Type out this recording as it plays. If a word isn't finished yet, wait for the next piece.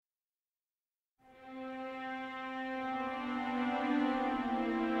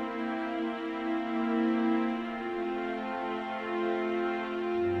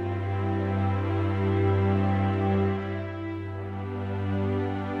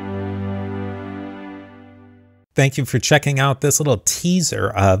Thank you for checking out this little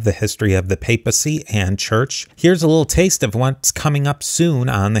teaser of the history of the papacy and church. Here's a little taste of what's coming up soon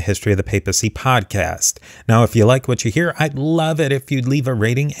on the History of the Papacy podcast. Now, if you like what you hear, I'd love it if you'd leave a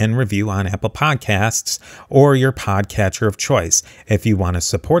rating and review on Apple Podcasts or your podcatcher of choice. If you want to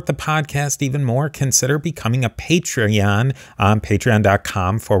support the podcast even more, consider becoming a Patreon on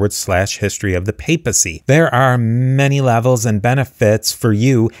patreon.com/history of the papacy. There are many levels and benefits for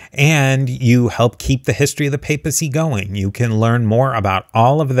you, and you help keep the history of the papacy going. You can learn more about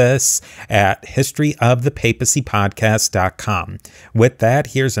all of this at historyofthepapacypodcast.com. With that,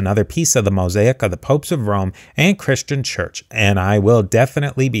 here's another piece of the mosaic of the popes of Rome and Christian church, and I will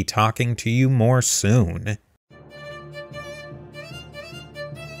definitely be talking to you more soon.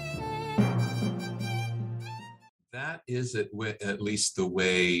 That is at least the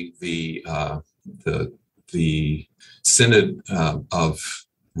way the Synod of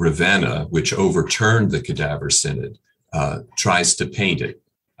Ravenna, which overturned the Cadaver Synod, tries to paint it.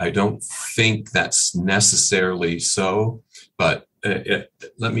 I don't think that's necessarily so, but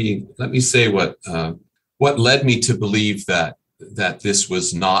let me say what led me to believe that this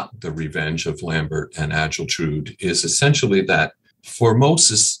was not the revenge of Lambert and Agiltrude is essentially that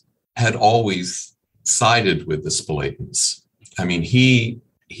Formosus had always sided with the Spolatans. I mean, he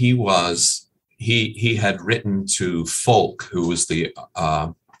had written to Fulk, who was the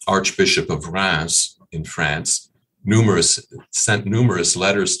Archbishop of Reims in France, sent numerous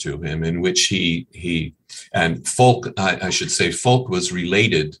letters to him in which he and Fulk, I should say, Fulk was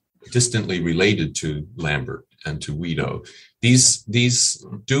distantly related to Lambert and to Guido. These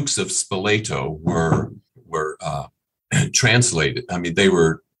Dukes of Spoleto were translated. I mean,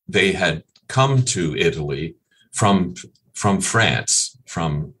 they had come to Italy from France.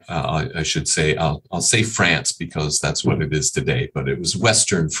 I should say, I'll say France because that's what it is today, but it was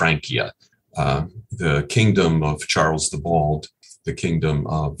Western Francia, the kingdom of Charles the Bald, the kingdom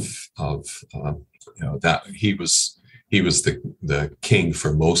of that he was the king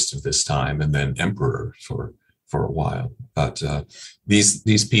for most of this time and then emperor for a while. But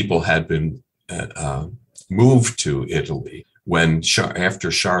these people had been moved to Italy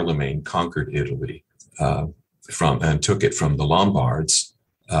after Charlemagne conquered Italy. And took it from the Lombards.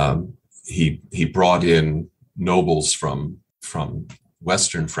 He brought in nobles from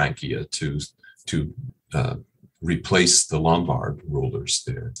Western Francia to replace the Lombard rulers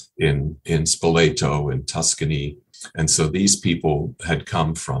there in Spoleto and Tuscany, and so these people had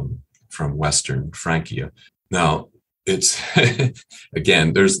come from Western Francia. Now it's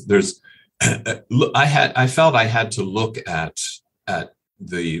again I felt I had to look at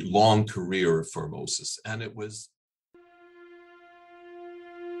the long career of Formosus, and it was